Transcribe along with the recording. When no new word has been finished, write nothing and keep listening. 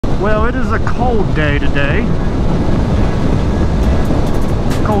Well, it is a cold day today.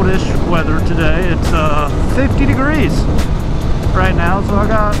 Coldish weather today. It's 50 degrees right now, so I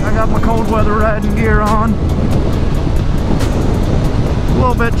got my cold weather riding gear on. A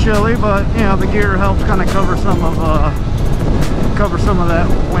little bit chilly, but you know, the gear helps kind of cover some of that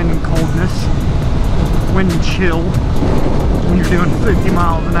wind coldness, wind chill when you're doing 50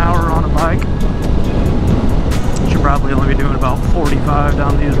 miles an hour on a bike. You should probably only be doing about 45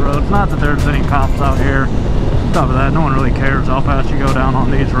 down these roads. Not that there's any cops out here. On top of that, no one really cares how fast you go down on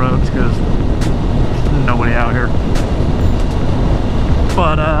these roads because there's nobody out here.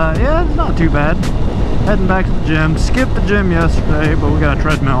 But yeah, it's not too bad. Heading back to the gym. Skipped the gym yesterday, but we got a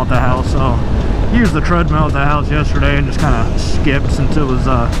treadmill at the house, so used the treadmill at the house yesterday and just kind of skipped since it was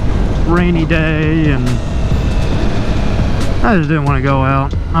a rainy day, and I just didn't want to go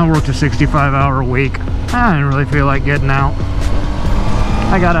out. I worked a 65-hour week. I didn't really feel like getting out.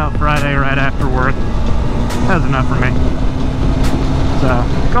 I got out Friday right after work. That's enough for me.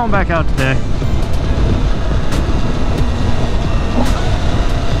 So, going back out today.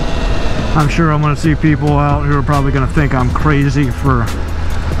 I'm sure I'm going to see people out who are probably going to think I'm crazy for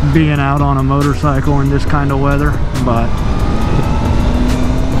being out on a motorcycle in this kind of weather, but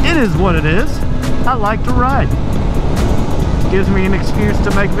it is what it is. I like to ride. Gives me an excuse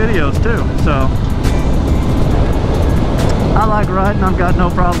to make videos too, so I like riding. I've got no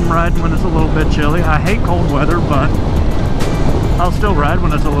problem riding when it's a little bit chilly. I hate cold weather, but I'll still ride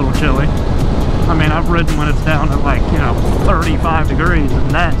when it's a little chilly. I mean, I've ridden when it's down at like, you know, 35 degrees,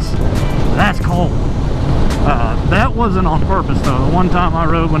 and that's cold. That wasn't on purpose though. The one time I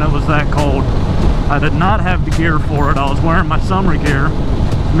rode when it was that cold, I did not have the gear for it. I was wearing my summer gear.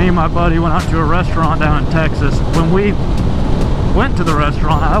 Me and my buddy went out to a restaurant down in Texas. When we went to the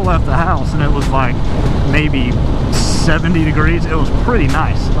restaurant, I left the house and it was like maybe 70 degrees. It was pretty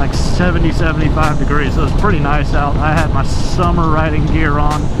nice, like 70, 75 degrees. So it was pretty nice out. I had my summer riding gear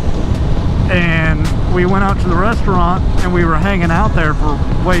on, and we went out to the restaurant and we were hanging out there for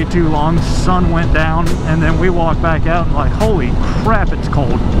way too long. Sun went down, and then we walked back out and like, holy crap, it's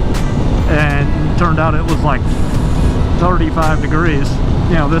cold. And it turned out it was like 35 degrees.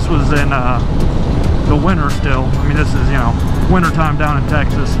 You know, this was in the winter still. I mean, this is, you know, wintertime down in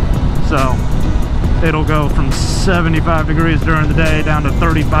Texas, so it'll go from 75 degrees during the day down to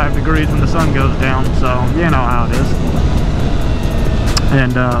 35 degrees when the sun goes down, so you know how it is.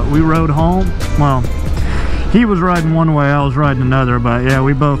 And we rode home. Well, he was riding one way, I was riding another, but yeah,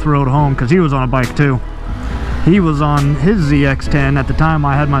 we both rode home because he was on a bike too. He was on his ZX10. At the time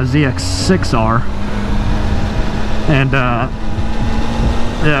I had my ZX6R, and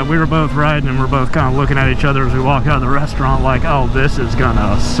yeah, we were both riding, and we're both kind of looking at each other as we walked out of the restaurant like, oh, this is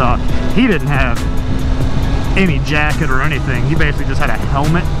gonna suck. He didn't have any jacket or anything. He basically just had a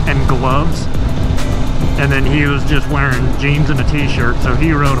helmet and gloves, and then he was just wearing jeans and a t-shirt. So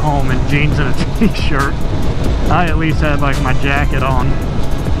he rode home in jeans and a t-shirt. I at least had like my jacket on.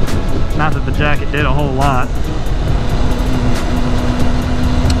 Not that the jacket did a whole lot.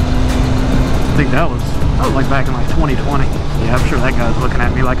 I think that was like back in like 2020. Yeah, I'm sure that guy's looking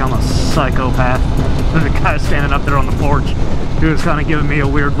at me like I'm a psychopath. There's a guy standing up there on the porch who was kind of giving me a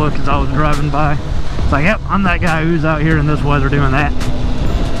weird look as I was driving by. It's like, yep, I'm that guy who's out here in this weather doing that.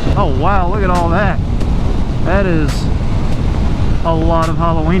 Oh wow, look at all that. That is a lot of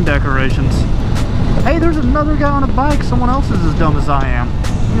Halloween decorations. Hey, there's another guy on a bike. Someone else is as dumb as I am.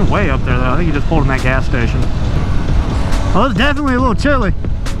 You're way up there though. I think he just pulled in that gas station. Well, it's definitely a little chilly,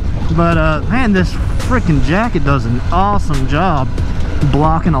 but man, this freaking jacket does an awesome job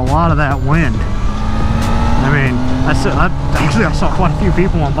blocking a lot of that wind. I mean, I saw quite a few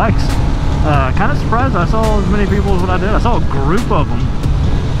people on bikes. Kind of surprised I saw as many people as what I did. I saw a group of them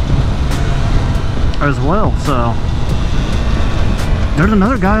as well. So there's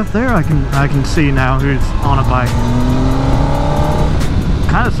another guy up there I can see now who's on a bike.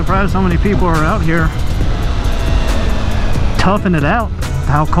 Kind of surprised how many people are out here toughing it out,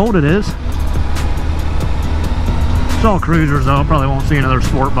 how cold it is. It's all cruisers though. Probably won't see another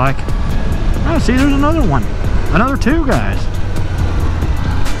sport bike. Oh, see, there's another one. Another two guys.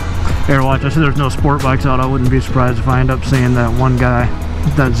 Here, watch. I see there's no sport bikes out. I wouldn't be surprised if I end up seeing that one guy,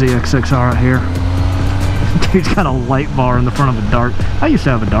 that ZX6R out here. Dude's got a light bar in the front of a Dart. I used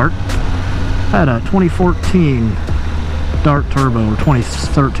to have a Dart. I had a 2014 Dart Turbo, or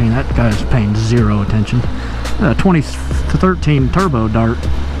 2013. That guy's paying zero attention. 2013 Turbo Dart,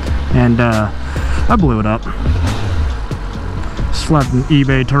 and I blew it up. Slapped an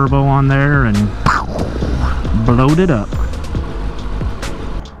eBay Turbo on there and blowed it up.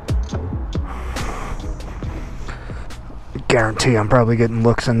 guarantee I'm probably getting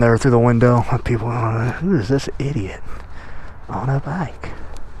looks in there through the window. People are, who is this idiot on a bike?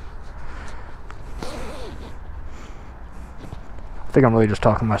 I think I'm really just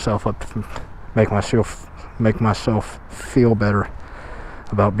talking myself up to make myself feel better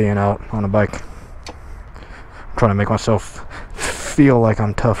about being out on a bike. I'm trying to make myself feel like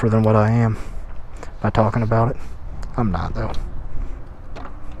I'm tougher than what I am by talking about it. I'm not, though.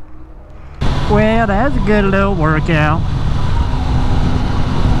 Well, that's a good little workout.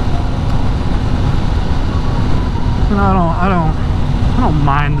 And I don't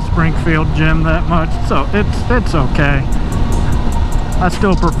mind the Springfield gym that much, so it's okay. I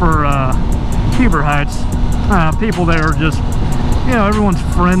still prefer Heber Heights. People there are just, you know, everyone's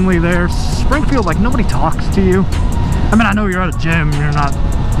friendly there. Springfield, like, nobody talks to you. I mean, I know you're at a gym, you're not,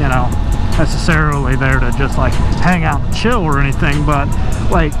 you know, necessarily there to just like hang out and chill or anything, but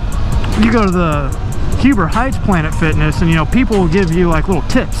like you go to the Heber Heights Planet Fitness and, you know, people will give you like little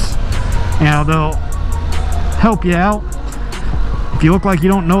tips. You know, they'll help you out. If you look like you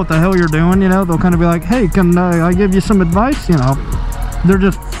don't know what the hell you're doing, you know, they'll kind of be like, hey, can I give you some advice? You know, they're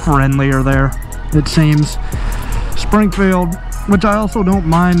just friendlier there, it seems. Springfield, which I also don't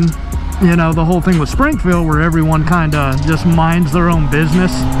mind, you know, the whole thing with Springfield where everyone kind of just minds their own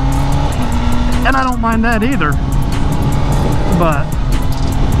business. And I don't mind that either. But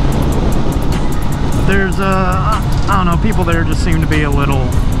there's, I don't know, people there just seem to be a little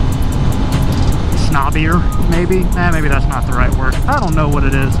snobbier, maybe. Maybe that's not the right word. I don't know what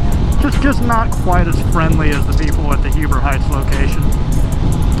it is. Just not quite as friendly as the people at the Heber Heights location.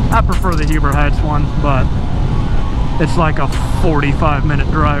 I prefer the Heber Heights one, but it's like a 45-minute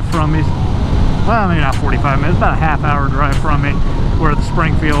drive from me. Well, maybe not 45 minutes, about a half-hour drive from me, where the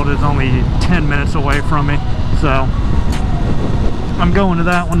Springfield is only 10 minutes away from me. So I'm going to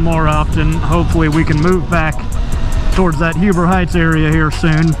that one more often. Hopefully we can move back towards that Heber Heights area here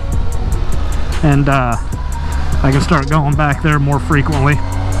soon, and I can start going back there more frequently.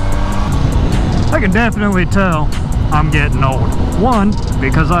 I can definitely tell I'm getting old. One,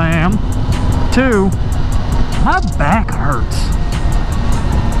 because I am. Two, my back hurts.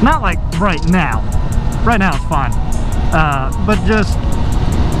 Not like right now. Right now it's fine. But just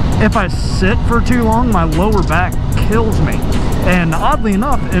if I sit for too long, my lower back kills me. And oddly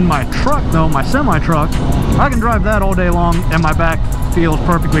enough, in my truck though, my semi-truck, I can drive that all day long and my back feels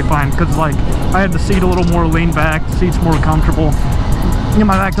perfectly fine, because like I had the seat a little more lean back, the seat's more comfortable. You know,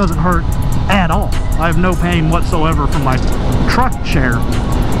 my back doesn't hurt at all. I have no pain whatsoever from my truck chair.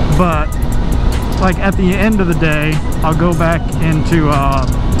 But like at the end of the day, I'll go back into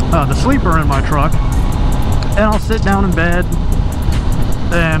the sleeper in my truck, and I'll sit down in bed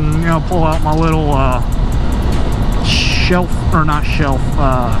and, you know, pull out my little shelf, or not shelf,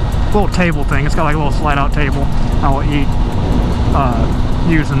 little table thing. It's got like a little slide out table. I will eat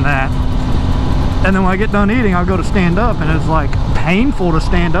using that. And then when I get done eating, I'll go to stand up, and it's like painful to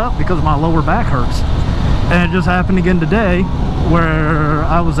stand up because my lower back hurts. And it just happened again today where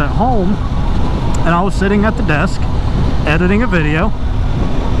I was at home and I was sitting at the desk editing a video,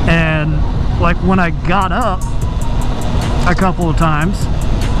 and like when I got up a couple of times,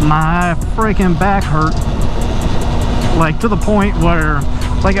 my freaking back hurt, like to the point where,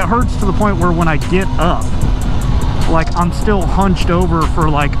 like it hurts to the point where when I get up, like I'm still hunched over for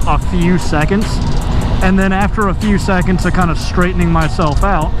like a few seconds, and then after a few seconds of kind of straightening myself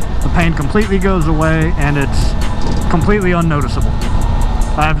out, the pain completely goes away and it's completely unnoticeable.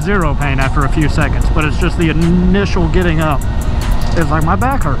 I have zero pain after a few seconds, but it's just the initial getting up. It's like my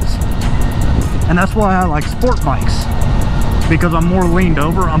back hurts. And that's why I like sport bikes, because I'm more leaned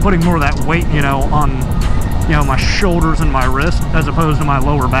over. I'm putting more of that weight, you know, on, you know, my shoulders and my wrist as opposed to my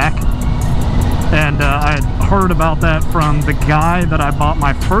lower back. And I had heard about that from the guy that I bought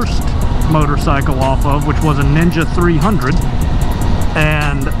my first motorcycle off of, which was a Ninja 300.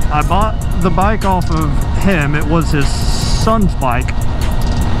 And I bought the bike off of him. It was his son's bike.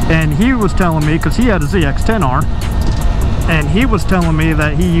 And he was telling me, because he had a ZX-10R, and he was telling me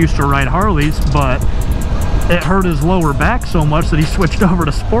that he used to ride Harleys, but it hurt his lower back so much that he switched over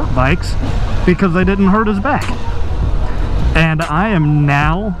to sport bikes because they didn't hurt his back. And I am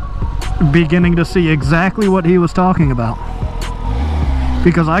now beginning to see exactly what he was talking about,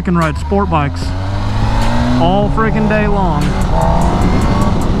 because I can ride sport bikes all freaking day long,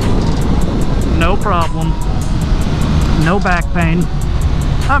 no problem, no back pain.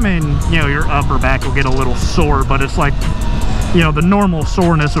 I mean, you know, your upper back will get a little sore, but it's like, you know, the normal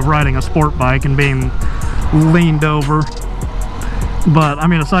soreness of riding a sport bike and being leaned over. But I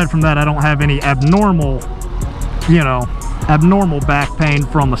mean, aside from that, I don't have any abnormal, you know, abnormal back pain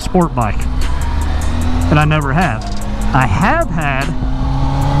from a sport bike, and I never have. I have had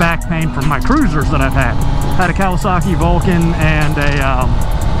back pain from my cruisers that I've had. I had a Kawasaki Vulcan and a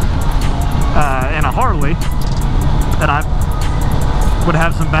Harley, and I would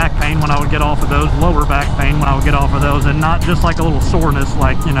have some back pain when I would get off of those, lower back pain when I would get off of those, and not just like a little soreness,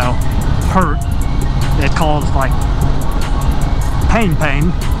 like, you know, hurt. It caused like pain.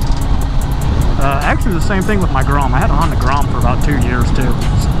 Actually, the same thing with my Grom. I had a Honda Grom for about 2 years too.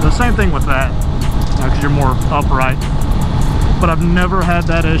 The same thing with that, because you're more upright. But I've never had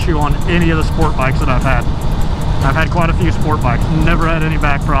that issue on any of the sport bikes that I've had. I've had quite a few sport bikes. Never had any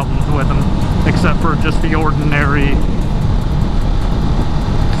back problems with them, except for just the ordinary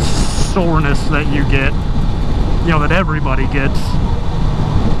soreness that you get, you know, that everybody gets,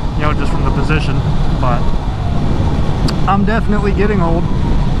 you know, just from the position. But I'm definitely getting old,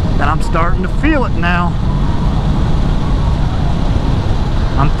 and I'm starting to feel it now.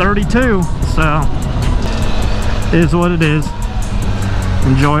 I'm 32, so it is what it is.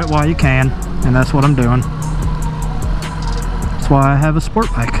 Enjoy it while you can, and that's what I'm doing. That's why I have a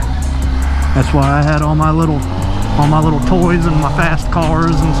sport bike. That's why I had all my little toys and my fast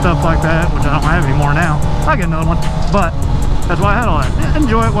cars and stuff like that, which I don't have anymore now. I'll get another one, but that's why I had all that.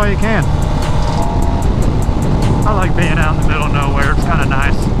 Enjoy it while you can. I like being out in the middle of nowhere. It's kind of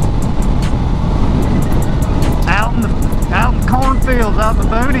nice. Out in the cornfields, out in the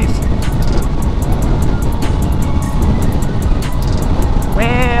boonies.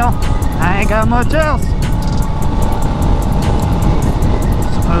 Well, I ain't got much else.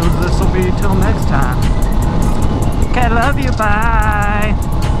 Suppose this will be till next time. Okay, love you, bye.